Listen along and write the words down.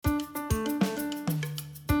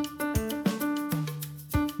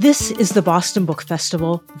This is the Boston Book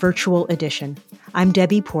Festival Virtual Edition. I'm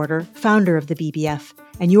Debbie Porter, founder of the BBF,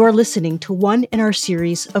 and you are listening to one in our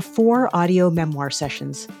series of 4 audio memoir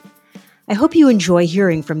sessions. I hope you enjoy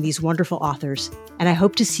hearing from these wonderful authors, and I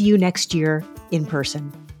hope to see you next year in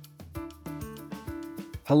person.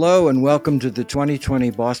 Hello and welcome to the 2020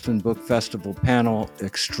 Boston Book Festival panel,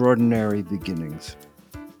 Extraordinary Beginnings.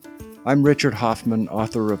 I'm Richard Hoffman,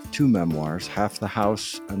 author of 2 memoirs, Half the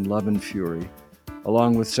House and Love and Fury,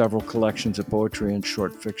 along with several collections of poetry and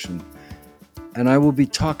short fiction. And I will be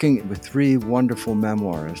talking with 3 wonderful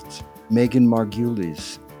memoirists, Megan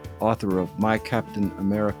Margulies, author of My Captain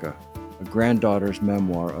America, a granddaughter's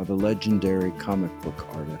memoir of a legendary comic book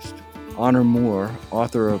artist, Honor Moore,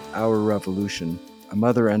 author of Our Revolution, a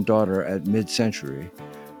mother and daughter at mid-century,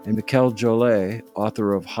 and Mikel Jolet,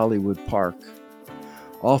 author of Hollywood Park.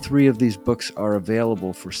 All 3 of these books are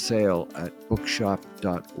available for sale at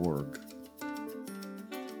bookshop.org.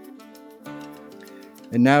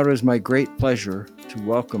 And now it is my great pleasure to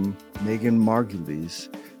welcome Megan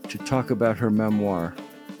Margulies to talk about her memoir,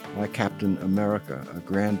 My Captain America, a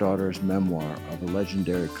granddaughter's memoir of a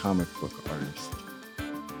legendary comic book artist.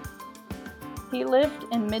 He lived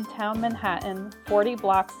in Midtown Manhattan, 40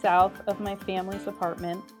 blocks south of my family's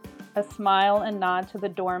apartment. A smile and nod to the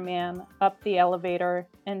doorman, up the elevator,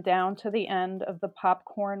 and down to the end of the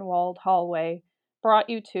popcorn-walled hallway brought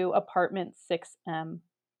you to apartment 6M.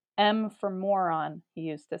 M for moron, he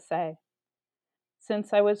used to say.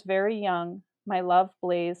 Since I was very young, my love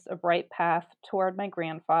blazed a bright path toward my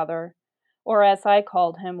grandfather, or as I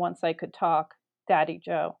called him once I could talk, Daddy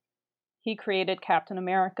Joe. He created Captain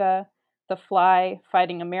America, The Fly,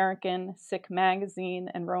 Fighting American, Sick Magazine,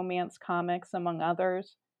 and romance comics, among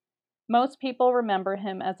others. Most people remember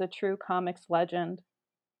him as a true comics legend.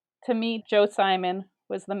 To me, Joe Simon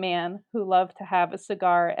was the man who loved to have a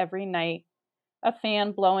cigar every night, a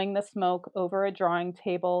fan blowing the smoke over a drawing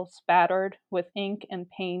table spattered with ink and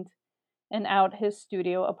paint, and out his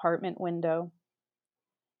studio apartment window.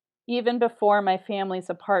 Even before my family's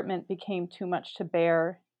apartment became too much to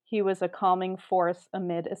bear, he was a calming force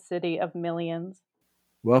amid a city of millions.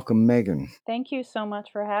 Welcome, Megan. Thank you so much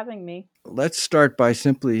for having me. Let's start by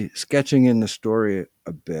simply sketching in the story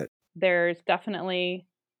a bit. There's definitely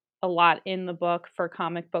a lot in the book for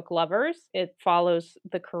comic book lovers. It follows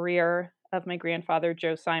the career of my grandfather,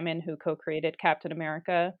 Joe Simon, who co-created Captain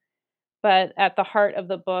America. But at the heart of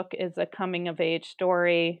the book is a coming-of-age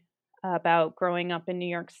story about growing up in New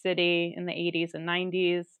York City in the 80s and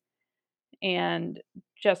 90s and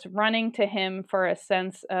just running to him for a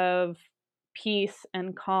sense of peace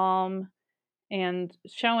and calm and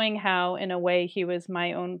showing how, in a way, he was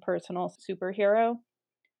my own personal superhero.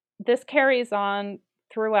 This carries on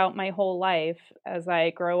throughout my whole life as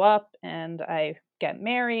I grow up and I get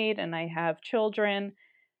married and I have children,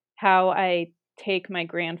 how I take my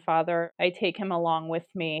grandfather, I take him along with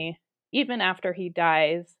me, even after he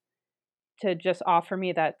dies, to just offer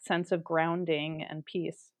me that sense of grounding and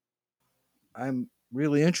peace. I'm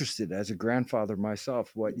really interested, as a grandfather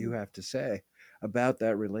myself, what you have to say about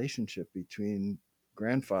that relationship between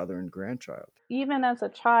grandfather and grandchild. Even as a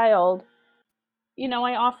child,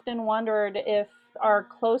 I often wondered if our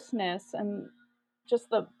closeness and just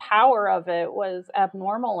the power of it was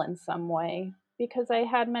abnormal in some way, because I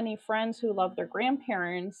had many friends who loved their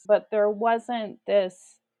grandparents, but there wasn't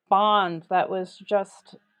this bond that was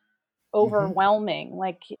just overwhelming.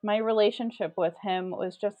 Like, my relationship with him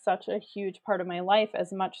was just such a huge part of my life,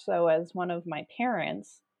 as much so as one of my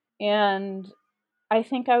parents. And I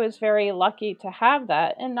think I was very lucky to have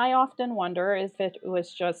that. And I often wonder if it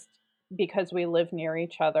was just because we live near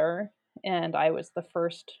each other and I was the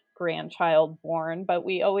first grandchild born, but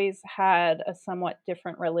we always had a somewhat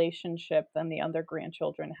different relationship than the other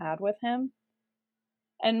grandchildren had with him.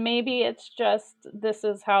 And maybe it's just this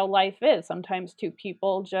is how life is. Sometimes 2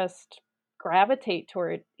 people just gravitate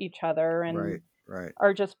toward each other and Right.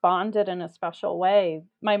 are just bonded in a special way.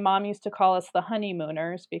 My mom used to call us the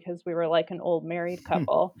honeymooners because we were like an old married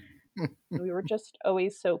couple. We were just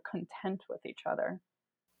always so content with each other.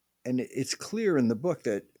 And it's clear in the book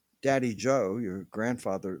that Daddy Joe, your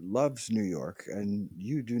grandfather, loves New York and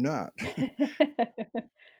you do not.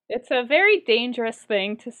 It's a very dangerous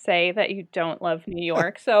thing to say that you don't love New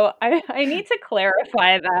York, so I need to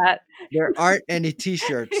clarify that. There aren't any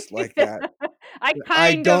t-shirts like that. I I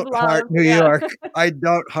kind of don't heart love, New yeah. York. I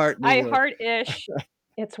don't heart New I York. heart-ish.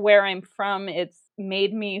 It's where I'm from. It's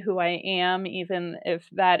made me who I am, even if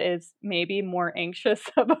that is maybe more anxious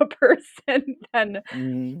of a person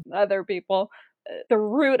than other people. The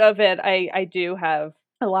root of it, I do have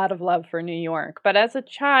a lot of love for New York. But as a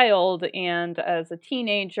child and as a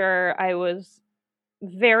teenager, I was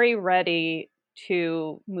very ready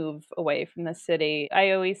to move away from the city.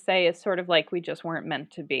 I always say it's sort of like we just weren't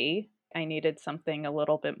meant to be. I needed something a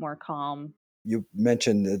little bit more calm. You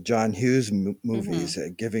mentioned the John Hughes Hmm. movies,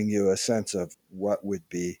 giving you a sense of what would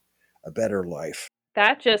be a better life.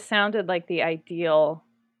 That just sounded like the ideal.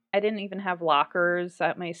 I didn't even have lockers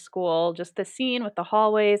at my school, just the scene with the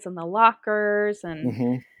hallways and the lockers and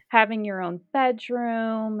Hmm. having your own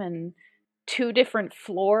bedroom and 2 different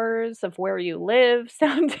floors of where you live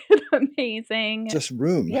sounded amazing. Just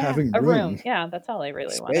room, Yeah, having a room, room. Yeah, that's all I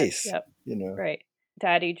really wanted. space, Yep, you know. right.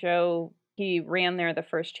 Daddy Joe, he ran there the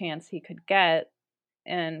first chance he could get,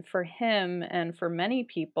 and for him and for many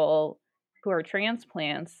people who are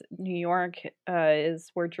transplants, New York, is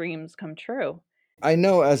where dreams come true. I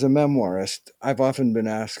know as a memoirist, I've often been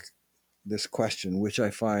asked this question, which I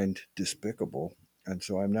find despicable. And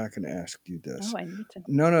so I'm not going to ask you Oh, this. I need to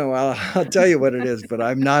No, I'll tell you what it is, but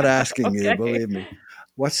I'm not asking you, Okay. believe me.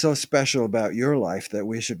 What's so special about your life that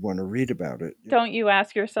we should want to read about it? Don't you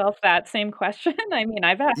ask yourself that same question? I mean,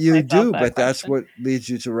 I've asked You myself do, that but that's question. what leads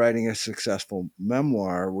you to writing a successful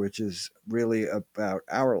memoir, which is really about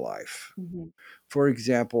our life. Mhm, For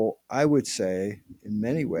example, I would say, in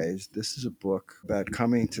many ways, this is a book about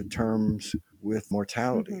coming to terms with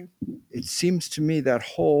mortality. mhm, It seems to me that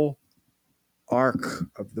whole arc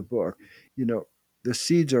of the book, you know, the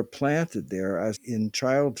seeds are planted there as in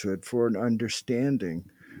childhood for an understanding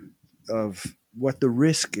of what the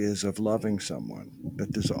risk is of loving someone,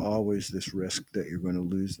 that there's always this risk that you're going to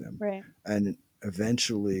lose them. right, And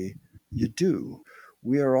eventually you do.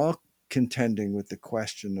 We are all contending with the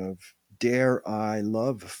question of, dare I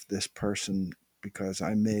love this person because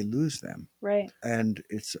I may lose them? right, And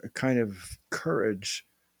it's a kind of courage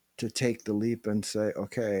to take the leap and say,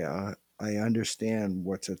 okay, I understand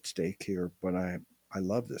what's at stake here, but I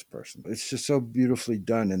love this person. It's just so beautifully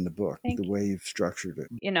done in the book, the thank you. way you've structured it.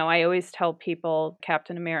 You know, I always tell people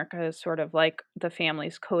Captain America is sort of like the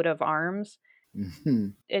family's coat of arms.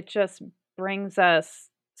 Mhm. It just brings us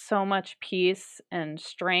so much peace and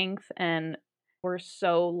strength, and we're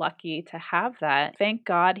so lucky to have that. Thank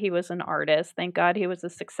God he was an artist. Thank God he was a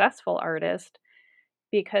successful artist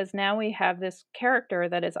because now we have this character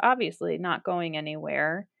that is obviously not going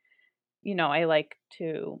anywhere. You know, I like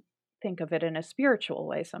to think of it in a spiritual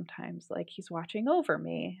way sometimes, like he's watching over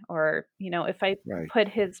me. Or, you know, if I Right. put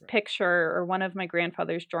his picture or one of my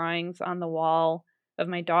grandfather's drawings on the wall of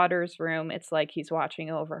my daughter's room, it's like he's watching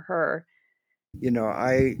over her.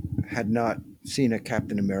 I had not seen a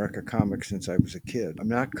Captain America comic since I was a kid. I'm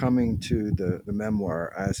not coming to the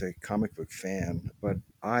memoir as a comic book fan, but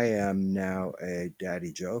I am now a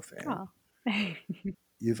Daddy Joe fan. Oh.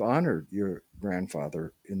 You've honored your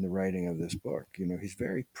grandfather in the writing of this book. He's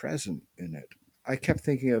very present in it. I kept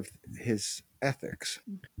thinking of his ethics.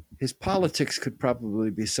 His politics could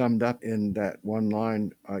probably be summed up in that one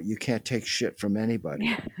line, you can't take shit from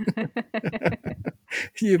anybody.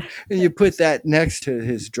 Yeah. You put that next to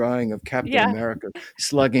his drawing of Captain Yeah. America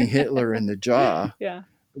slugging Hitler in the jaw, Yeah.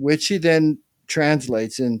 which he then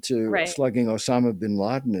translates into Right. slugging Osama bin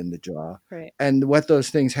Laden in the jaw. Right. And what those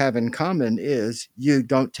things have in common is you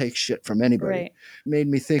don't take shit from anybody. Right. It made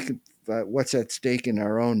me think about what's at stake in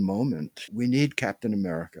our own moment. We need Captain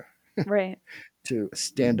America Right. to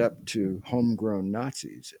stand up to homegrown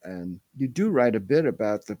Nazis. And you do write a bit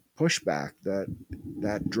about the pushback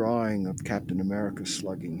that drawing of Captain America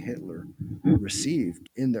slugging Hitler received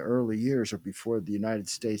in the early years or before the United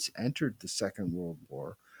States entered the Second World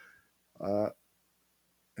War. Uh,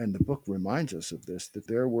 and the book reminds us of this, that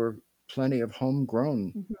there were plenty of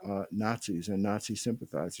homegrown Mhm. Nazis and Nazi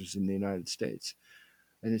sympathizers in the United States.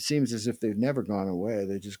 And it seems as if they've never gone away.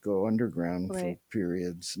 They just go underground for Right.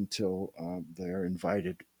 periods until they're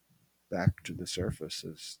invited back to the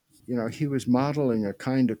surface. He was modeling a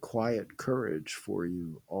kind of quiet courage for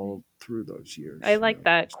you all through those I years. like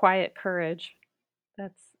that quiet courage.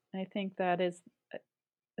 I think that is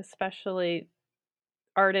especially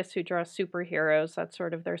artists who draw superheroes, that's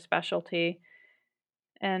sort of their specialty.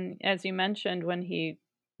 And as you mentioned, when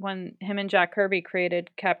him and Jack Kirby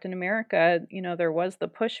created Captain America, you know, there was the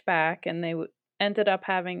pushback, and they ended up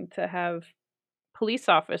having to have police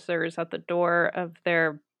officers at the door of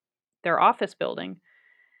their office building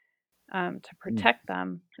to Mm, protect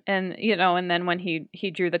them. And you know, and then when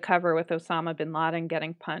he drew the cover with Osama bin Laden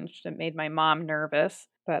getting punched, it made my mom nervous.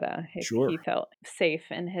 But he sure. felt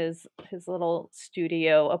safe in his little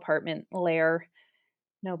studio apartment lair.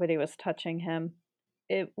 Nobody was touching him.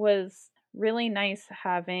 It was really nice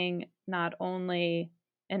having not only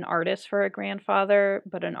an artist for a grandfather,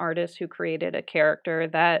 but an artist who created a character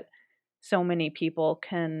that so many people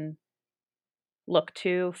can look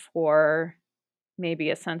to for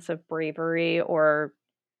maybe a sense of bravery or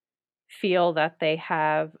feel that they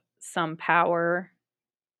have some power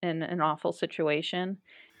in an awful situation.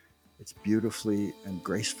 It's beautifully and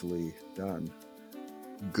gracefully done.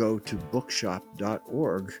 Go to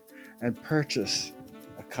bookshop.org and purchase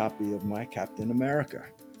a copy of My Captain America,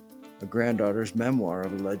 a granddaughter's memoir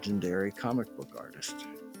of a legendary comic book artist.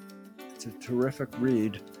 It's a terrific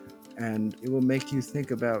read, and it will make you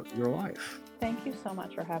think about your life. Thank you so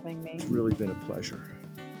much for having me. It's really been a pleasure.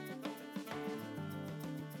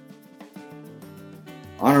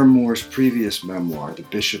 Honor Moore's previous memoir, The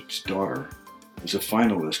Bishop's Daughter, was a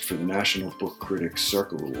finalist for the National Book Critics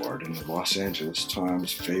Circle Award and the Los Angeles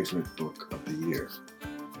Times Favorite Book of the Year.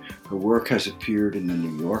 Her work has appeared in The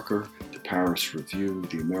New Yorker, The Paris Review,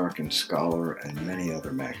 The American Scholar, and many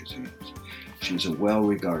other magazines. She's a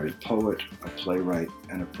well-regarded poet, a playwright,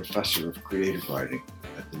 and a professor of creative writing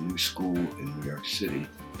at the New School in New York City,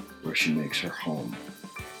 where she makes her home.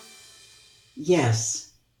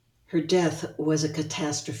 Yes, her death was a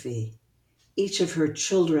catastrophe. Each of her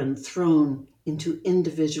children thrown into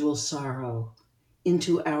individual sorrow,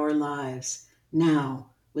 into our lives,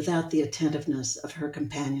 now without the attentiveness of her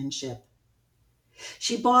companionship.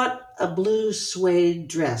 She bought a blue suede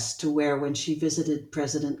dress to wear when she visited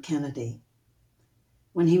President Kennedy.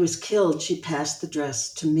 When he was killed, she passed the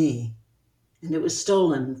dress to me, and it was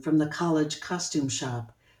stolen from the college costume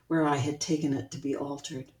shop where I had taken it to be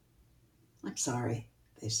altered. I'm sorry,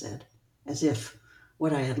 they said, as if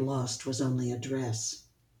what I had lost was only a dress.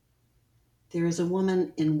 There is a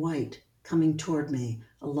woman in white coming toward me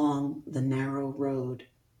along the narrow road.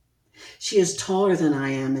 She is taller than I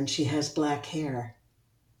am, and she has black hair.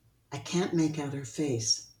 I can't make out her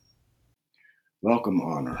face. Welcome,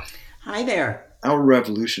 Honor. Hi there. Our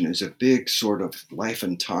Revolution is a big sort of life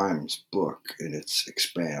and times book in its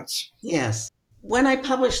expanse. Yes. When I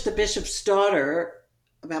published The Bishop's Daughter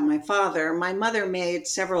about my father, my mother made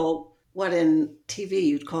several what in TV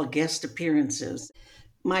you'd call guest appearances.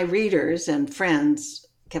 My readers and friends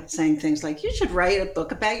kept saying things like, you should write a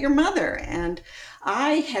book about your mother. And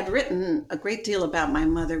I had written a great deal about my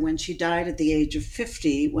mother when she died at the age of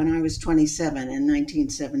 50 when I was 27 in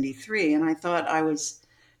 1973. And I thought I was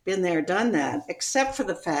been there, done that, except for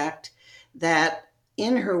the fact that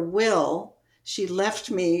in her will, she left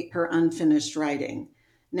me her unfinished writing.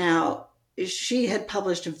 Now, she had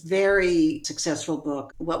published a very successful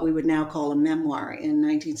book, what we would now call a memoir, in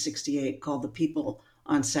 1968 called The People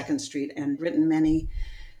on Second Street, and written many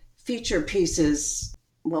feature pieces,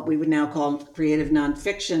 what we would now call creative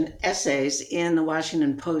nonfiction essays, in the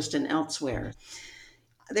Washington Post and elsewhere.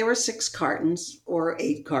 There were 6 cartons or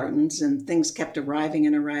 8 cartons, and things kept arriving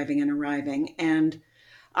and arriving and arriving. And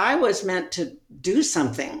I was meant to do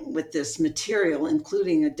something with this material,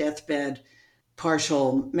 including a deathbed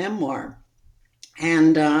partial memoir.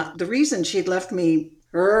 And the reason she'd left me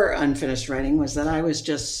her unfinished writing was that I was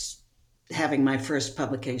just having my first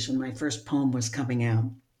publication. My first poem was coming out,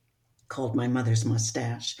 called My Mother's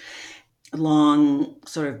Mustache. A long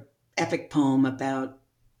sort of epic poem about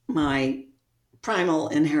my primal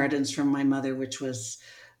inheritance from my mother, which was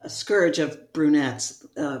a scourge of brunettes,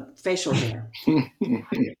 facial hair.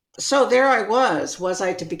 So there I was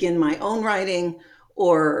I to begin my own writing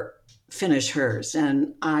or finish hers?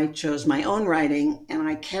 And I chose my own writing, and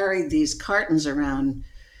I carried these cartons around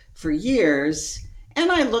for years,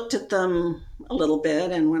 and I looked at them a little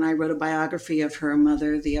bit. And when I wrote a biography of her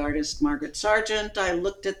mother, the artist Margaret Sargent, I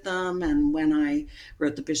looked at them. And when I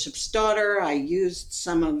wrote The Bishop's Daughter, I used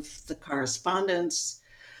some of the correspondence.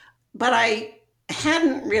 But I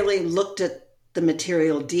hadn't really looked at the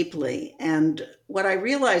material deeply. And what I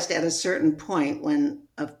realized at a certain point, when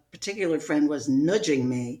a particular friend was nudging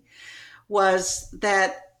me, was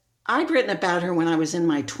that I'd written about her when I was in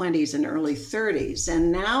my 20s and early 30s, and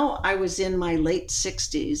now I was in my late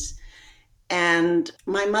 60s, and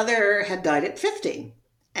my mother had died at 50.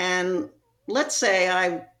 And let's say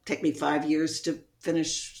it took me 5 years to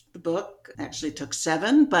finish the book. Actually, it took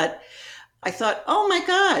 7, but I thought, oh my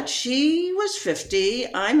God, she was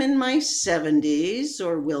 50, I'm in my 70s,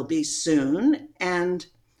 or will be soon, and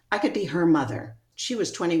I could be her mother. She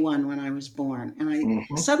was 21 when I was born, and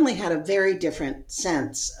I suddenly had a very different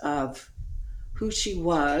sense of who she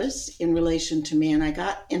was in relation to me, and I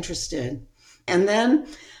got interested. And then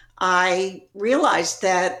I realized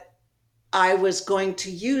that I was going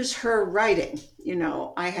to use her writing. You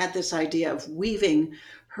know, I had this idea of weaving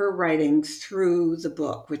her writing through the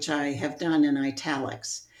book, which I have done in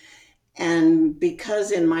italics. And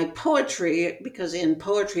because in poetry,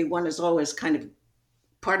 one is always kind of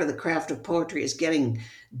part of the craft of poetry is getting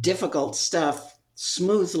difficult stuff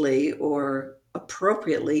smoothly or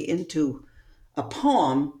appropriately into a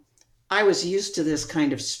poem, I was used to this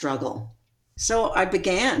kind of struggle. So I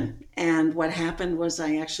began, and what happened was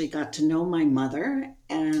I actually got to know my mother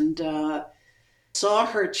and saw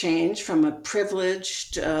her change from a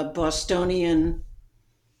privileged Bostonian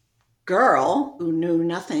girl who knew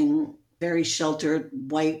nothing, very sheltered,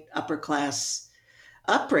 white, upper class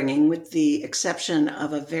upbringing, with the exception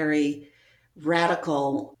of a very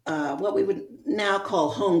radical, what we would now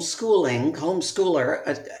call homeschooler,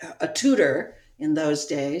 a tutor in those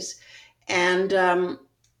days. And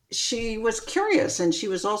she was curious, and she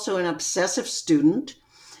was also an obsessive student.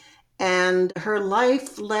 And her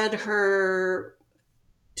life led her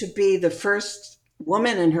to be the first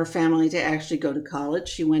woman in her family to actually go to college.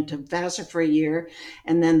 She went to Vassar for a year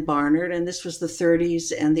and then Barnard, and this was the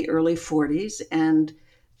 30s and the early 40s, and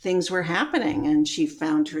things were happening. And she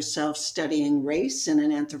found herself studying race in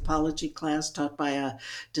an anthropology class taught by a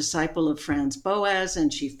disciple of Franz Boas,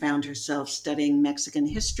 and she found herself studying Mexican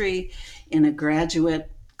history in a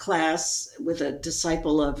graduate class with a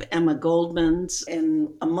disciple of Emma Goldman's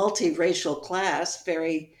in a multiracial class,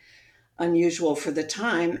 very unusual for the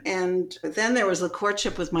time. And then there was the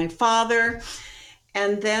courtship with my father.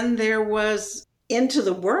 And then there was into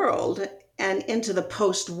the world and into the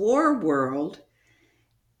post-war world,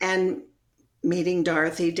 and meeting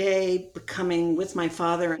Dorothy Day, becoming with my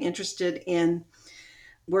father interested in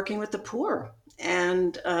working with the poor.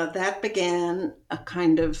 And that began a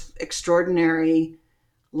kind of extraordinary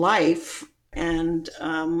life. And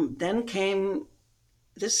then came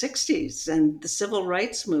the 60s and the civil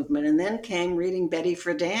rights movement. And then came reading Betty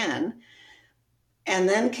Friedan. And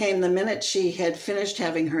then came the minute she had finished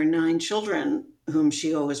having her 9 children, whom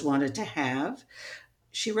she always wanted to have,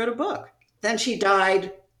 she wrote a book. Then she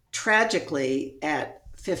died tragically at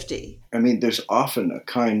 50. I mean, there's often a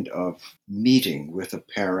kind of meeting with a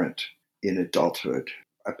parent in adulthood,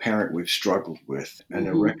 a parent we've struggled with, and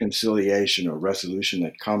a reconciliation or resolution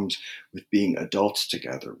that comes with being adults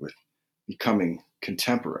together, with becoming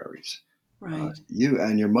contemporaries. Right. You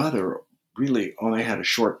and your mother really only had a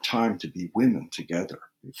short time to be women together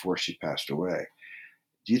before she passed away.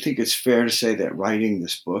 Do you think it's fair to say that writing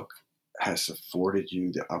this book has afforded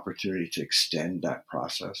you the opportunity to extend that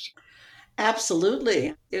process?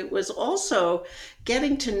 Absolutely. It was also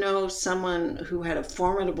getting to know someone who had a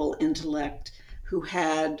formidable intellect, who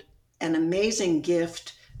had an amazing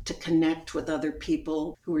gift to connect with other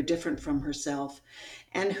people who were different from herself,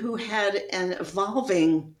 and who had an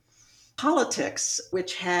evolving politics,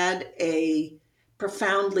 which had a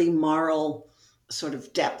profoundly moral sort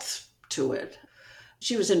of depth to it.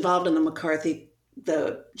 She was involved in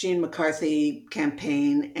the Gene McCarthy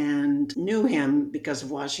campaign, and knew him because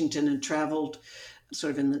of Washington, and traveled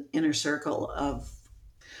sort of in the inner circle of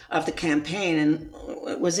the campaign,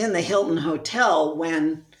 and was in the Hilton Hotel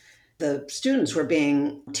when the students were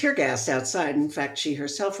being tear gassed outside. In fact, she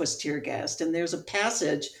herself was tear gassed. And there's a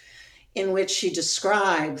passage in which she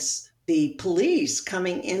describes the police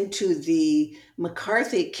coming into the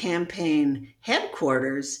McCarthy campaign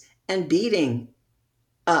headquarters and beating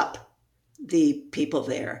up the people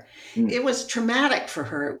there. It was traumatic for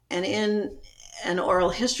her. And in an oral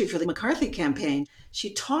history for the McCarthy campaign,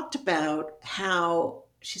 she talked about how,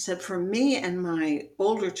 she said, for me and my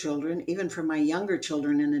older children, even for my younger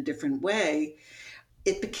children in a different way,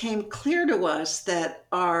 it became clear to us that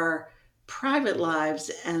our private lives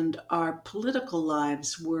and our political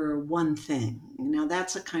lives were one thing. Now,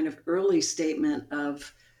 that's a kind of early statement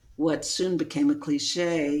of what soon became a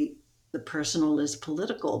cliche, the personal is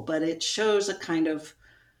political, but it shows a kind of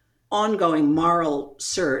ongoing moral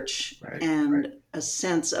search and a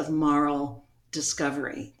sense of moral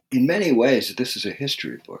discovery. In many ways, this is a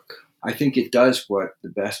history book. I think it does what the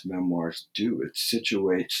best memoirs do. It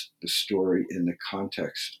situates the story in the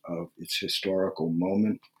context of its historical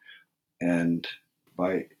moment, and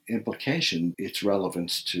by implication, its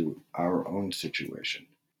relevance to our own situation.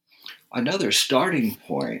 Another starting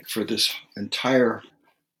point for this entire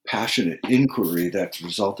passionate inquiry that's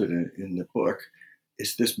resulted in the book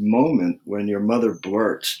is this moment when your mother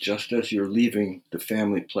blurts, just as you're leaving the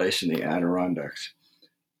family place in the Adirondacks,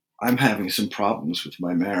 "I'm having some problems with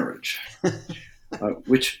my marriage."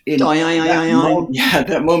 Which in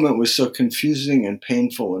that moment was so confusing and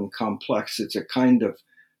painful and complex. It's a kind of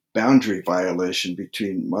boundary violation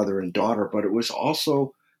between mother and daughter, but it was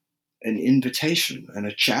also an invitation and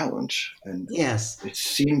a challenge. And yes, it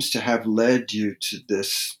seems to have led you to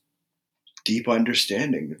this deep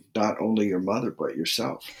understanding of not only your mother, but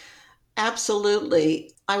yourself.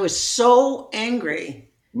 Absolutely. I was so angry.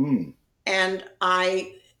 And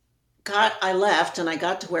I left and I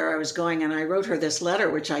got to where I was going, and I wrote her this letter,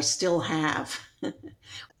 which I still have.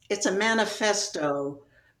 It's a manifesto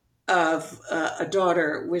of a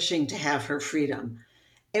daughter wishing to have her freedom.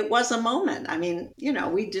 It was a moment. I mean,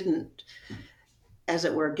 we didn't, as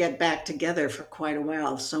it were, get back together for quite a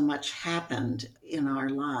while. So much happened in our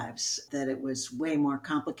lives that it was way more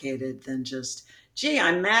complicated than just, gee,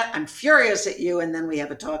 I'm mad, I'm furious at you, and then we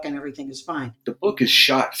have a talk and everything is fine. The book is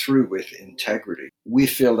shot through with integrity. We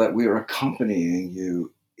feel that we are accompanying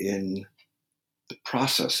you in the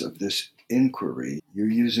process of this inquiry. You're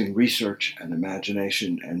using research and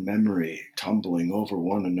imagination and memory tumbling over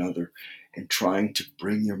one another and trying to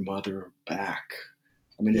bring your mother back.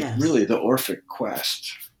 I mean, Yes. It's really the Orphic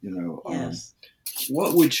quest, Yes.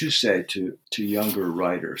 What would you say to younger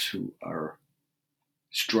writers who are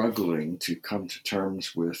struggling to come to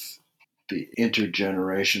terms with the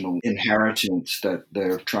intergenerational inheritance that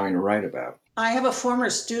they're trying to write about? I have a former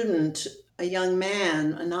student, a young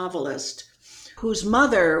man, a novelist, whose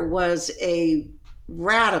mother was a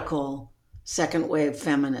radical second wave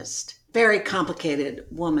feminist, very complicated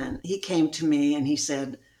woman. He came to me and he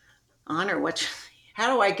said, Honor,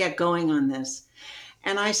 how do I get going on this?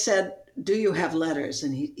 And I said, do you have letters?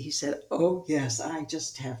 And he said, oh, yes, I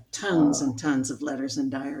just have tons and tons of letters and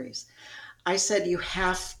diaries. I said, you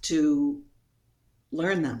have to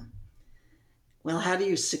learn them. Well, how do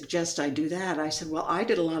you suggest I do that? I said, well, I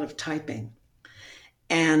did a lot of typing.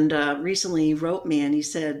 And recently he wrote me and he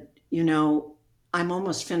said, I'm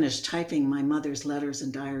almost finished typing my mother's letters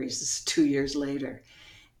and diaries. This is 2 years later.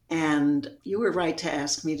 And you were right to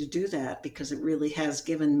ask me to do that because it really has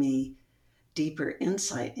given me deeper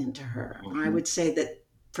insight into her. Mm-hmm. I would say that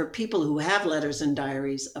for people who have letters and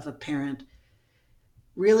diaries of a parent,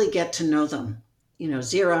 really get to know them,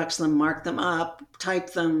 Xerox them, mark them up,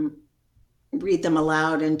 type them, read them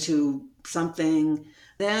aloud into something,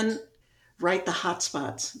 then write the hot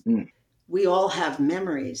spots. Mm. We all have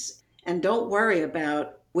memories, and don't worry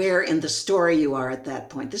about where in the story you are at that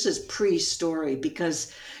point. This is pre-story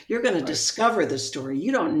because you're going to discover the story.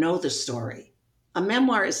 You don't know the story. A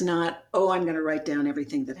memoir is not, I'm going to write down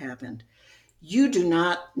everything that happened. You do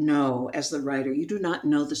not know, as the writer, you do not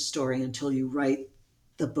know the story until you write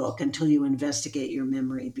the book, until you investigate your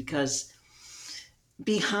memory, because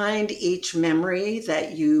behind each memory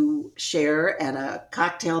that you share at a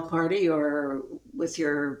cocktail party or with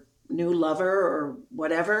your new lover or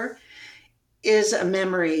whatever is a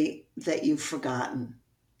memory that you've forgotten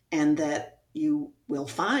and that you will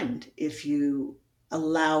find if you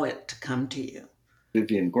allow it to come to you.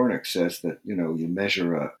 Vivian Gornick says that, you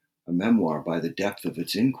measure a memoir by the depth of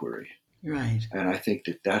its inquiry. Right. And I think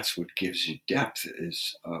that that's what gives you depth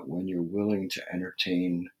is when you're willing to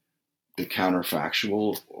entertain the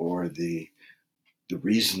counterfactual or the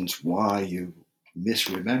reasons why you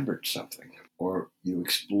misremembered something, or you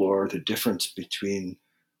explore the difference between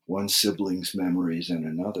one sibling's memories and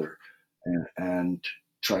another and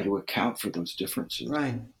try to account for those differences.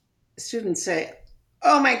 Right. Students say,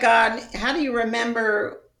 oh my God, how do you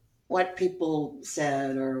remember what people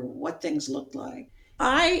said or what things looked like?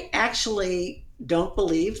 I actually don't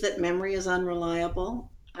believe that memory is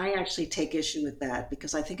unreliable. I actually take issue with that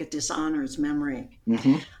because I think it dishonors memory.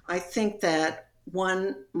 Mm-hmm. I think that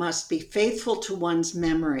one must be faithful to one's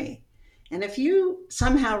memory. And if you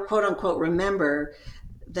somehow, quote unquote, remember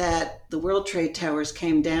that the World Trade Towers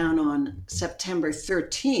came down on September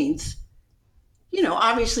 13th,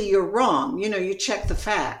 obviously you're wrong. You check the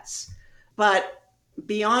facts. But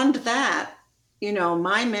beyond that,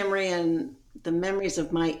 my memory and the memories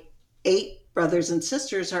of my 8 brothers and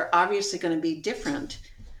sisters are obviously going to be different.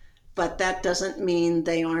 But that doesn't mean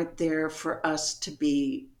they aren't there for us to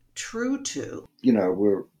be true to.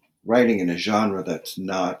 We're writing in a genre that's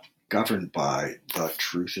not governed by the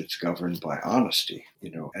truth. It's governed by honesty,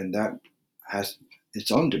 and that has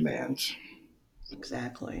its own demands.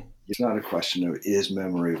 Exactly. It's not a question of is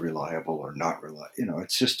memory reliable or not reliable.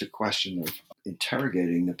 It's just a question of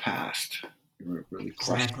interrogating the past. You're really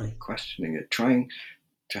questioning it, trying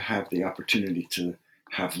to have the opportunity to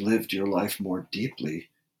have lived your life more deeply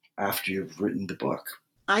after you've written the book.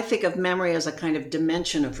 I think of memory as a kind of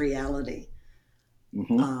dimension of reality,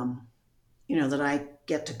 mm-hmm. That I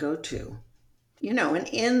get to go to. And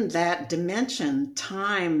in that dimension,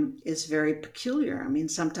 time is very peculiar. I mean,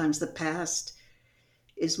 sometimes the past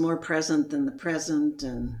is more present than the present,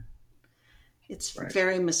 and it's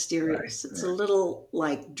very mysterious. It's a little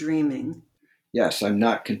like dreaming. Yes, I'm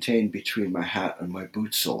not contained between my hat and my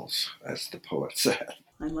boot soles, as the poet said.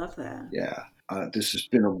 I love that. Yeah. This has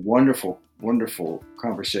been a wonderful, wonderful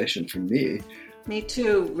conversation for me. Me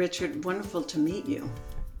too, Richard. Wonderful to meet you.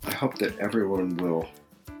 I hope that everyone will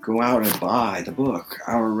go out and buy the book,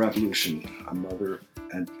 Our Revolution, A Mother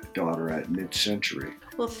and a daughter at mid-century.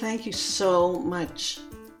 Well, thank you so much.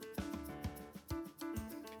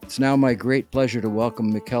 It's now my great pleasure to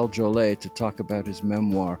welcome Mikel Jolet to talk about his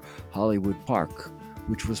memoir, Hollywood Park,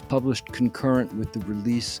 which was published concurrent with the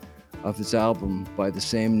release of his album by the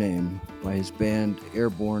same name by his band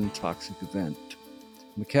Airborne Toxic Event.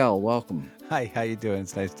 Mikel, welcome. Hi, how you doing?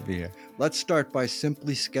 It's nice to be here. Let's start by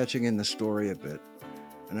simply sketching in the story a bit.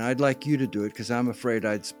 And I'd like you to do it because I'm afraid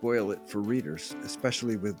I'd spoil it for readers,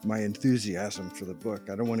 especially with my enthusiasm for the book.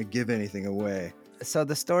 I don't want to give anything away. So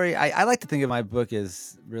the story, I like to think of my book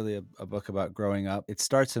as really a book about growing up. It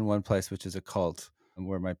starts in one place, which is a cult,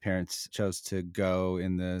 where my parents chose to go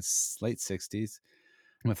in the late 60s.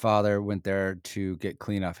 My father went there to get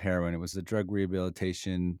clean off heroin. It was a drug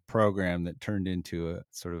rehabilitation program that turned into a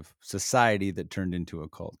sort of society that turned into a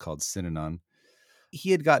cult called Synanon.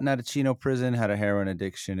 He had gotten out of Chino prison, had a heroin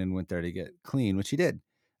addiction, and went there to get clean, which he did.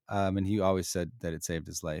 And he always said that it saved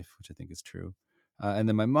his life, which I think is true. And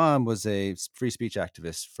then my mom was a free speech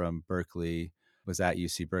activist from Berkeley, was at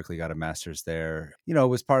UC Berkeley, got a master's there,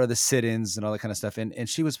 was part of the sit-ins and all that kind of stuff. And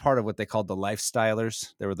she was part of what they called the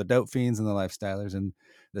lifestylers. There were the dope fiends and the lifestylers, and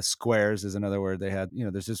the squares is another word they had.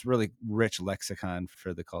 There's this really rich lexicon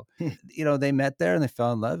for the cult. They met there and they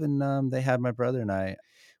fell in love, and they had my brother and I.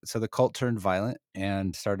 So the cult turned violent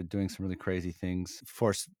and started doing some really crazy things,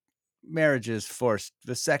 forced marriages, forced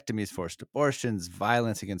vasectomies, forced abortions,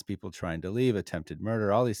 violence against people trying to leave, attempted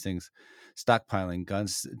murder, all these things, stockpiling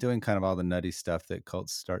guns, doing kind of all the nutty stuff that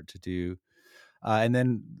cults start to do. And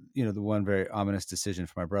then, the one very ominous decision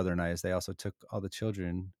for my brother and I is they also took all the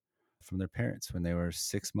children from their parents when they were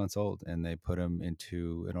 6 months old, and they put them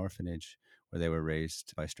into an orphanage where they were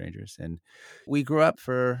raised by strangers. And we grew up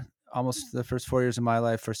for almost the first 4 years of my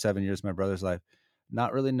life, for 7 years of my brother's life,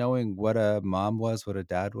 not really knowing what a mom was, what a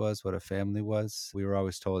dad was, what a family was. We were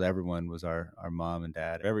always told everyone was our mom and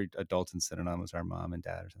dad. Every adult in Synanon was our mom and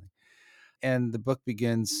dad or something. And the book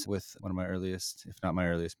begins with one of my earliest, if not my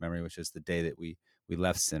earliest memory, which is the day that we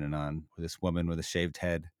left Synanon, with this woman with a shaved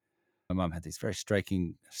head. My mom had these very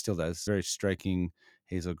striking, still does, very striking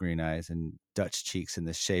hazel green eyes and Dutch cheeks and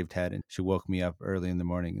this shaved head. And she woke me up early in the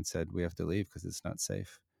morning and said, "We have to leave because it's not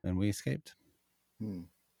safe." And we escaped. Do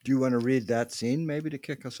you want to read that scene maybe to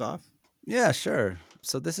kick us off? Yeah, sure.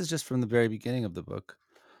 So this is just from the very beginning of the book.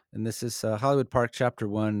 And this is Hollywood Park, Chapter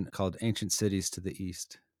 1, called Ancient Cities to the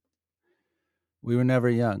East. We were never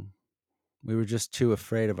young. We were just too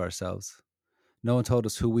afraid of ourselves. No one told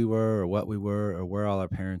us who we were or what we were or where all our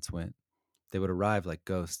parents went. They would arrive like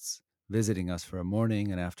ghosts, visiting us for a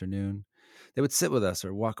morning and afternoon. They would sit with us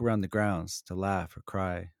or walk around the grounds to laugh or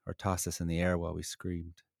cry or toss us in the air while we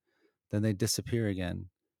screamed. Then they'd disappear again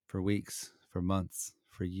for weeks, for months,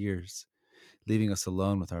 for years, leaving us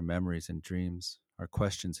alone with our memories and dreams, our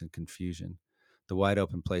questions and confusion, the wide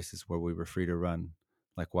open places where we were free to run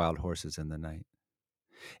like wild horses in the night.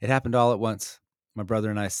 It happened all at once. My brother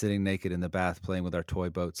and I sitting naked in the bath, playing with our toy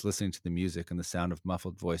boats, listening to the music and the sound of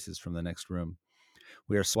muffled voices from the next room.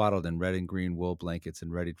 We are swaddled in red and green wool blankets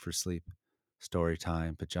and readied for sleep. Story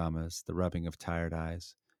time, pajamas, the rubbing of tired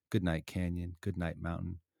eyes. Good night, canyon. Good night,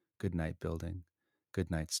 mountain. Good night, building.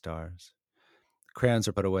 Good night, stars. Crayons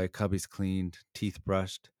are put away, cubbies cleaned, teeth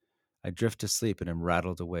brushed. I drift to sleep and am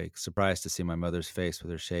rattled awake, surprised to see my mother's face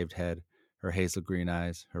with her shaved head, her hazel green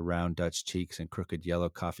eyes, her round Dutch cheeks, and crooked yellow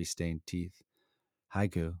coffee-stained teeth. "Hi,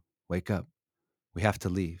 Goo. Wake up. We have to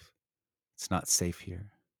leave. It's not safe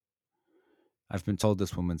here." I've been told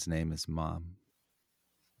this woman's name is Mom.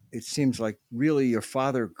 It seems like really your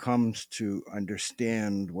father comes to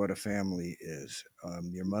understand what a family is.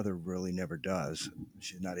 Your mother really never does.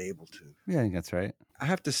 She's not able to. Yeah, I think that's right. I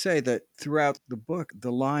have to say that throughout the book,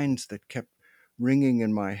 the lines that kept ringing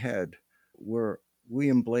in my head were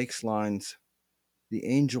William Blake's lines. "The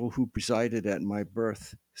angel who presided at my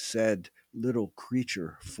birth said, 'Little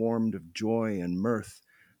creature formed of joy and mirth,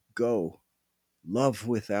 go, love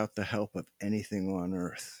without the help of anything on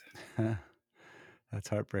earth.'" That's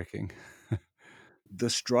heartbreaking. The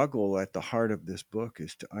struggle at the heart of this book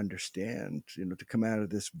is to understand, to come out of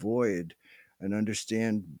this void and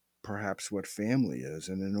understand perhaps what family is.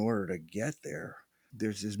 And in order to get there,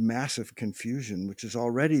 there's this massive confusion, which is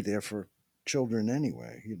already there for children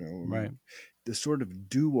anyway. Right. The sort of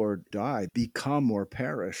do or die, become or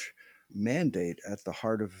perish mandate at the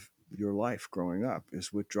heart of your life growing up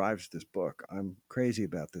is what drives this book. I'm crazy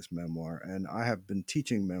about this memoir, and I have been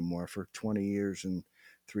teaching memoir for 20 years in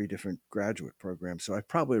 3 different graduate programs. So I've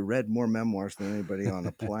probably read more memoirs than anybody on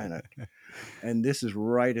the planet. And this is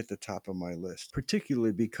right at the top of my list,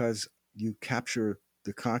 particularly because you capture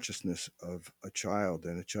the consciousness of a child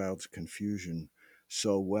and a child's confusion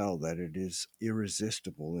so well that it is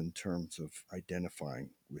irresistible in terms of identifying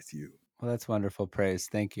with you. Well, that's wonderful praise.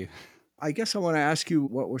 Thank you. I guess I want to ask you,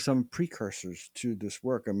 what were some precursors to this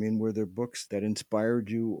work? I mean, were there books that inspired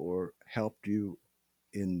you or helped you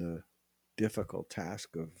in the difficult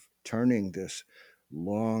task of turning this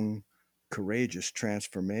long, courageous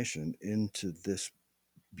transformation into this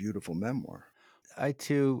beautiful memoir? I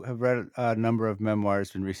too have read a number of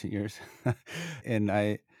memoirs in recent years. And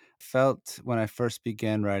I felt when I first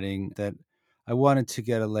began writing that I wanted to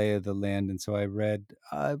get a lay of the land. And so I read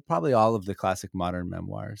probably all of the classic modern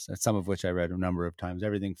memoirs, some of which I read a number of times,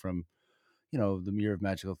 everything from The Mirror of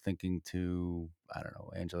Magical Thinking to, I don't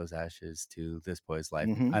know, Angela's Ashes to This Boy's Life.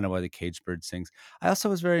 Mm-hmm. I Know Why the Caged Bird Sings. I also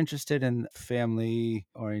was very interested in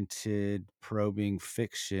family-oriented, probing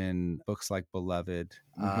fiction, books like Beloved.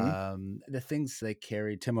 Mm-hmm. The things they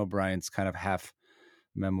carried, Tim O'Brien's kind of half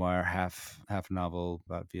memoir, half novel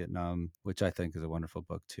about Vietnam, which I think is a wonderful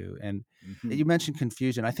book too. And Mm-hmm. you mentioned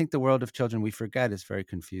confusion. I think the world of children we forget is very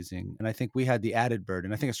confusing. And I think we had the added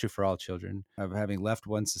burden, I think it's true for all children, of having left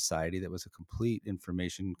one society that was a complete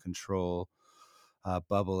information control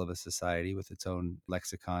bubble of a society with its own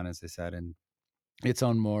lexicon, as I said, and its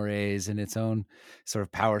own mores and its own sort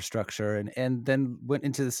of power structure, and then went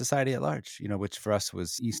into the society at large, which for us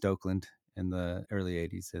was East Oakland in the early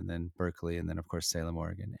 80s, and then Berkeley, and then of course Salem,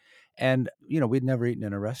 Oregon. And we'd never eaten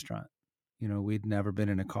in a restaurant. We'd never been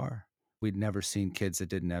in a car. We'd never seen kids that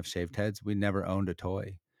didn't have shaved heads. We'd never owned a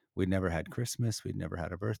toy. We'd never had Christmas. We'd never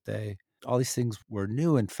had a birthday. All these things were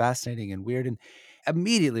new and fascinating and weird. And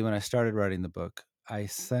immediately when I started writing the book, I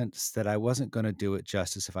sensed that I wasn't going to do it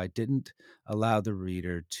justice if I didn't allow the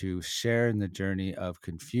reader to share in the journey of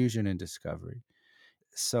confusion and discovery.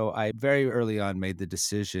 So I very early on made the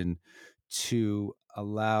decision to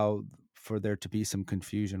allow for there to be some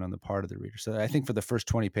confusion on the part of the reader. So I think for the first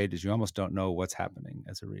 20 pages, you almost don't know what's happening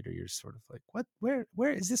as a reader. You're sort of like, what,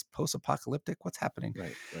 where is this post-apocalyptic? What's happening?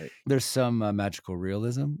 Right. There's some magical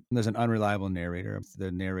realism. There's an unreliable narrator.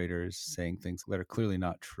 The narrator is saying things that are clearly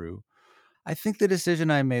not true. I think the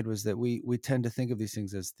decision I made was that we tend to think of these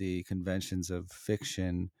things as the conventions of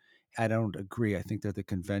fiction. I don't agree. I think they're the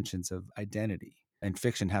conventions of identity. And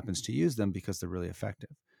fiction happens to use them because they're really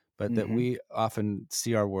effective. But that we often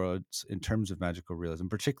see our worlds in terms of magical realism,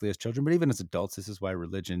 particularly as children, but even as adults. This is why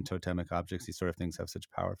religion, totemic objects, these sort of things have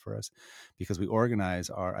such power for us, because we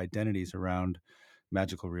organize our identities around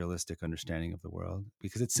magical realistic understanding of the world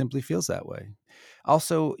because it simply feels that way.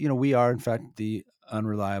 Also, we are in fact the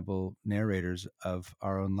unreliable narrators of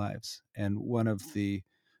our own lives. And one of the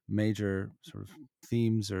major sort of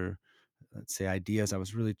themes, or let's say ideas, I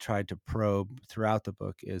was really tried to probe throughout the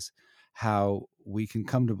book is how we can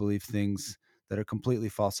come to believe things that are completely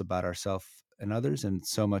false about ourselves and others, and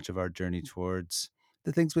so much of our journey towards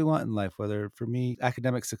the things we want in life. Whether for me,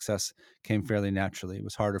 academic success came fairly naturally. It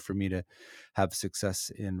was harder for me to have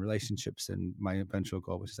success in relationships, and my eventual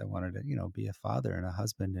goal, which is I wanted to, be a father and a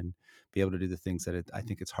husband and be able to do the things that I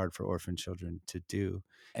think it's hard for orphan children to do.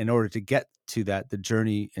 In order to get to that, the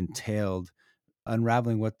journey entailed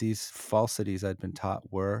unraveling what these falsities I'd been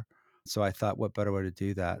taught were. So I thought, what better way to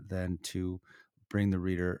do that than to bring the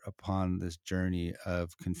reader upon this journey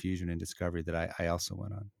of confusion and discovery that I also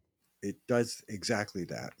went on. It does exactly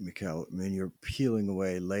that, Mikkel. I mean, you're peeling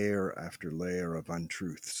away layer after layer of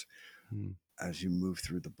untruths as you move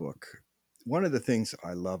through the book. One of the things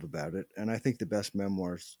I love about it, and I think the best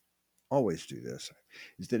memoirs always do this,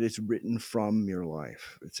 is that it's written from your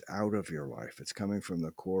life. It's out of your life. It's coming from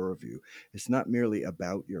the core of you. It's not merely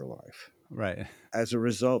about your life. Right. As a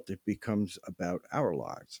result, it becomes about our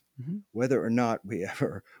lives. Whether or not we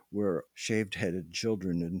ever were shaved-headed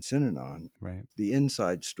children in Synanon, right. The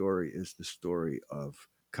inside story is the story of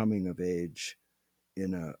coming of age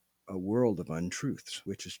in a world of untruths,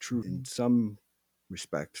 which is true in some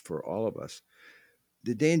respect for all of us.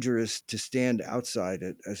 The danger is to stand outside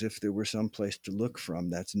it as if there were some place to look from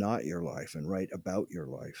that's not your life and write about your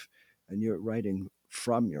life. And you're writing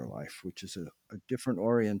from your life, which is a different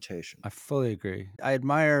orientation. I fully agree. I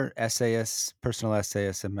admire essayists, personal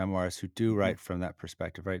essayists, and memoirists who do write from that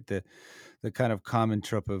perspective, right? The kind of common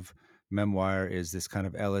trope of memoir is this kind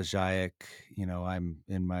of elegiac, I'm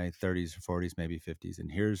in my 30s or 40s, maybe 50s, and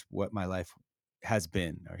here's what my life has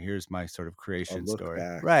been, or here's my sort of creation story.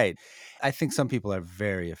 Back. Right. I think some people are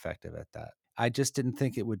very effective at that. I just didn't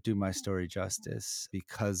think it would do my story justice,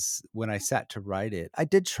 because when I sat to write it, I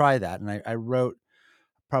did try that. And I wrote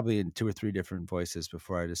probably in 2 or 3 different voices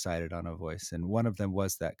before I decided on a voice. And one of them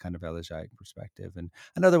was that kind of elegiac perspective. And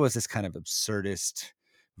another was this kind of absurdist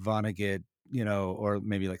Vonnegut, or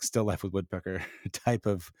maybe like Still Life with Woodpecker type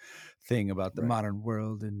of thing about the modern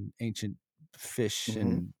world and ancient fish Mhm.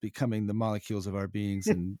 and becoming the molecules of our beings.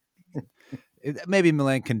 And maybe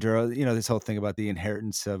Milan Kundera, this whole thing about the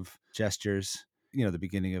inheritance of gestures, the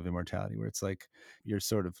beginning of immortality, where it's like you're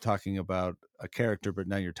sort of talking about a character, but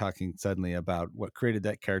now you're talking suddenly about what created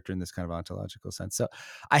that character in this kind of ontological sense. So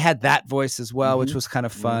I had that voice as well, which Mhm. was kind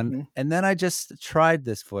of fun. Mhm. And then I just tried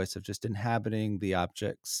this voice of just inhabiting the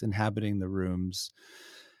objects, inhabiting the rooms,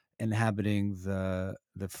 inhabiting the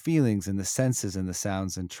feelings and the senses and the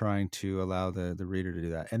sounds, and trying to allow the reader to do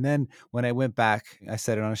that. And then when I went back, I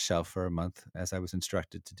set it on a shelf for a month, as I was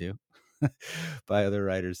instructed to do by other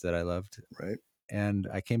writers that I loved. Right. And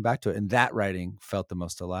I came back to it, and that writing felt the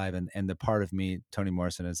most alive. And the part of me, Toni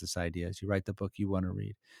Morrison, has this idea: is you write the book you want to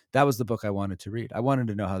read. That was the book I wanted to read. I wanted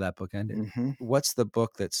to know how that book ended. Mhm. What's the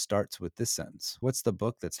book that starts with this sentence? What's the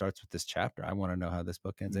book that starts with this chapter? I want to know how this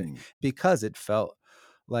book ends. Mm. Because it felt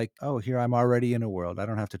like, oh, here I'm already in a world. I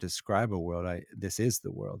don't have to describe a world. This is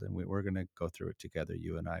the world, and we're going to go through it together,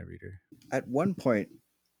 you and I, reader. At one point,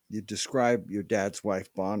 you describe your dad's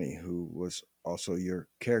wife, Bonnie, who was also your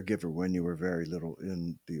caregiver when you were very little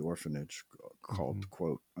in the orphanage called,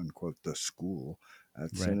 quote unquote, the school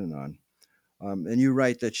at Right. Synanon. And you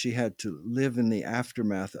write that she had to live in the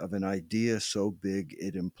aftermath of an idea so big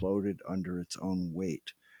it imploded under its own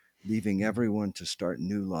weight, leaving everyone to start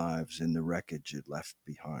new lives in the wreckage it left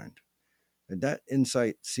behind. And that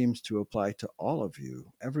insight seems to apply to all of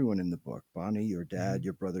you, everyone in the book: Bonnie, your dad,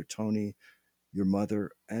 your brother Tony, your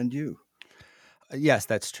mother, and you. Yes,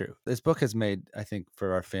 that's true. This book has made, I think,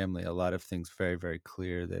 for our family, a lot of things very, very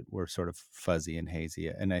clear that were sort of fuzzy and hazy.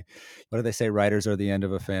 And what do they say? Writers are the end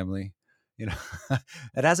of a family. It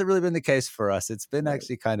hasn't really been the case for us. It's been Right.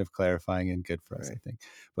 actually kind of clarifying and good for us, Right. I think.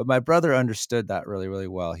 But my brother understood that really, really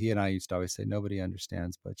well. He and I used to always say, nobody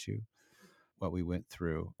understands but you, what we went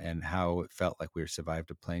through and how it felt like we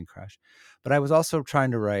survived a plane crash. But I was also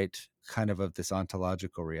trying to write kind of this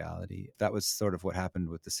ontological reality. That was sort of what happened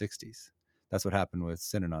with the 60s. That's what happened with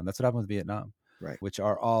Synanon. That's what happened with Vietnam. Right. Which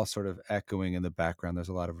are all sort of echoing in the background. There's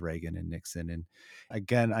a lot of Reagan and Nixon. And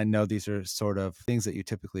again, I know these are sort of things that you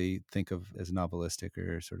typically think of as novelistic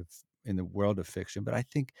or sort of in the world of fiction. But I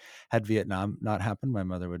think had Vietnam not happened, my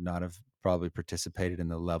mother would not have probably participated in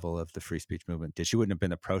the level of the free speech movement. She wouldn't have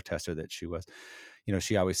been the protester that she was.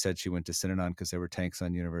 She always said she went to Synanon because there were tanks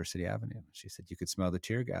on University Avenue. She said you could smell the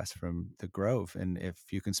tear gas from the Grove. And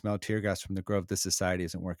if you can smell tear gas from the Grove, this society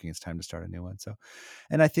isn't working. It's time to start a new one. So,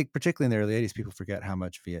 and I think particularly in the early 80s, people forget how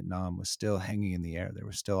much Vietnam was still hanging in the air. There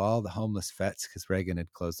were still all the homeless vets because Reagan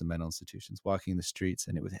had closed the mental institutions, walking the streets,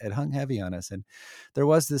 and it hung heavy on us. And there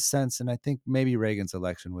was this sense, and I think maybe Reagan's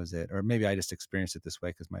election was it, or maybe I just experienced it this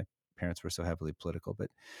way because my parents were so heavily political, but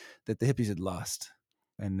that the hippies had lost.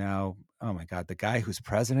 And now, oh my God, the guy who's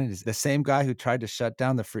president is the same guy who tried to shut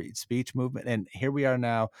down the free speech movement. And here we are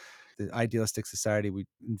now, the idealistic society we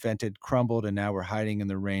invented crumbled, and now we're hiding in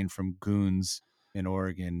the rain from goons in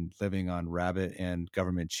Oregon, living on rabbit and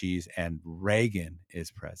government cheese, and Reagan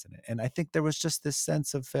is president. And I think there was just this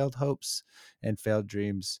sense of failed hopes and failed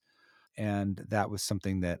dreams. And that was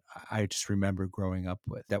something that I just remember growing up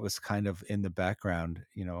with. That was kind of in the background,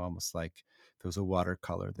 almost like if it was a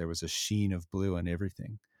watercolor, there was a sheen of blue on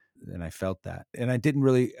everything. And I felt that. And I didn't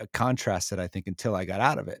really contrast it, I think, until I got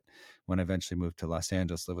out of it. When I eventually moved to Los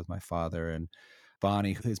Angeles, lived with my father, and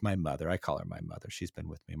Bonnie, who is my mother. I call her my mother. She's been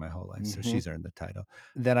with me my whole life, so she's earned the title.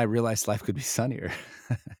 Then I realized life could be sunnier.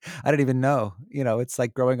 I didn't even know. It's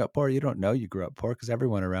like growing up poor. You don't know you grew up poor because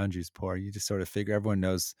everyone around you is poor. You just sort of figure everyone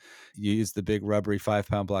knows you use the big rubbery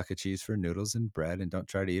 5-pound block of cheese for noodles and bread, and don't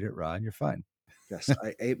try to eat it raw, and you're fine. Yes,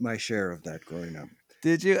 I ate my share of that growing up.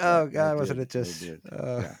 Did you? Yeah, Oh God, wasn't it I just? did.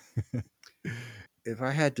 Yeah. If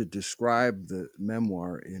I had to describe the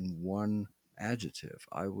memoir in one adjective,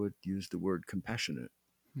 I would use the word compassionate.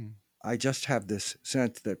 I just have this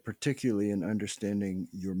sense that, particularly in understanding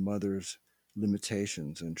your mother's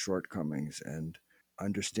limitations and shortcomings, and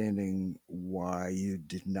understanding why you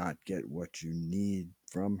did not get what you need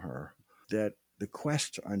from her, that the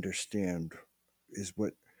quest to understand is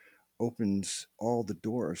what opens all the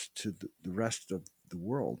doors to the rest of the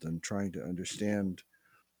world, and trying to understand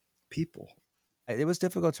people. It was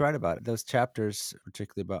difficult to write about it. Those chapters,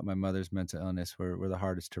 particularly about my mother's mental illness, were the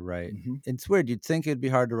hardest to write. It's weird. You'd think it'd be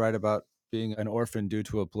hard to write about being an orphan due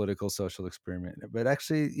to a political social experiment. But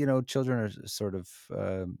actually, children are sort of,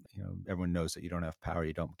 everyone knows that you don't have power.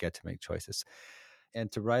 You don't get to make choices.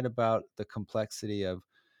 And to write about the complexity of,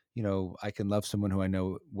 I can love someone who I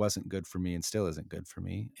know wasn't good for me and still isn't good for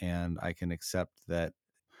me. And I can accept that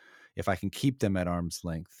if I can keep them at arm's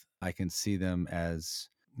length, I can see them as,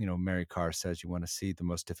 Mary Karr says, you want to see the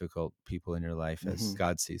most difficult people in your life as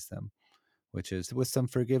God sees them. which is with some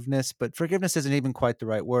forgiveness. But forgiveness isn't even quite the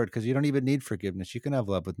right word, because you don't even need forgiveness. You can have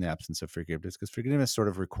love with the absence of forgiveness, because forgiveness sort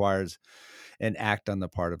of requires an act on the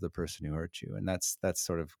part of the person who hurt you. And that's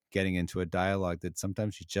sort of getting into a dialogue that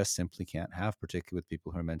sometimes you just simply can't have, particularly with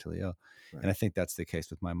people who are mentally ill. Right. And I think that's the case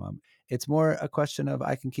with my mom. It's more a question of,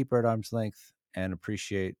 I can keep her at arm's length and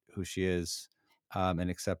appreciate who she is, and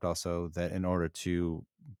accept also that in order to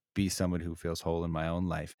be someone who feels whole in my own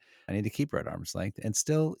life, I need to keep her at arm's length. And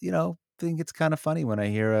still, think it's kind of funny when I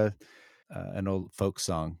hear an old folk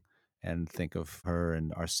song and think of her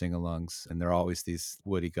and our sing-alongs, and there are always these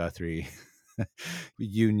Woody Guthrie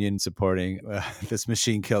union supporting this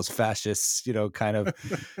machine kills fascists, kind of.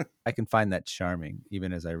 I can find that charming,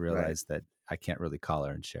 even as I realize that I can't really call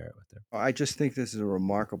her and share it with her. I just think this is a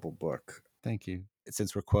remarkable book. Thank you.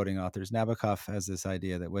 Since we're quoting authors, Nabokov has this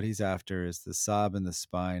idea that what he's after is the sob in the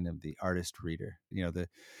spine of the artist reader. The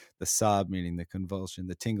sob meaning the convulsion,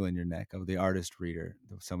 the tingle in your neck of the artist reader,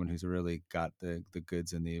 someone who's really got the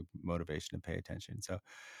goods and the motivation to pay attention. So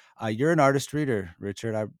you're an artist reader,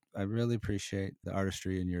 Richard. I really appreciate the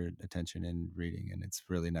artistry and your attention in reading, and it's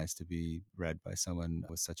really nice to be read by someone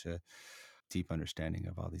with such a deep understanding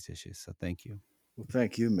of all these issues. So thank you. Well,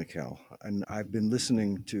 thank you, Mikkel. And I've been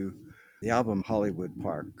listening to the album Hollywood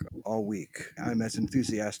Park all week. I'm as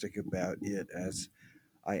enthusiastic about it as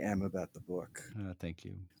I am about the book. Thank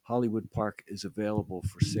you. Hollywood Park is available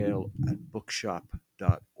for sale at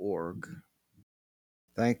bookshop.org.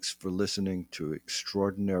 Thanks for listening to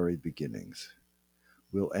Extraordinary Beginnings.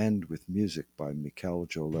 We'll end with music by Mikkel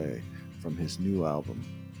Jolet from his new album,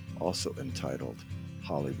 also entitled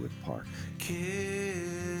Hollywood Park. Carry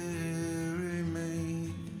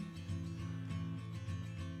me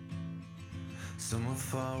somewhere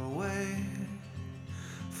far away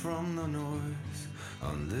from the noise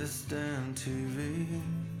on this damn TV,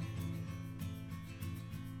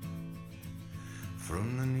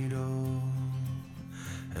 from the needle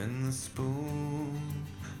and the spoon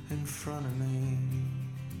in front of me.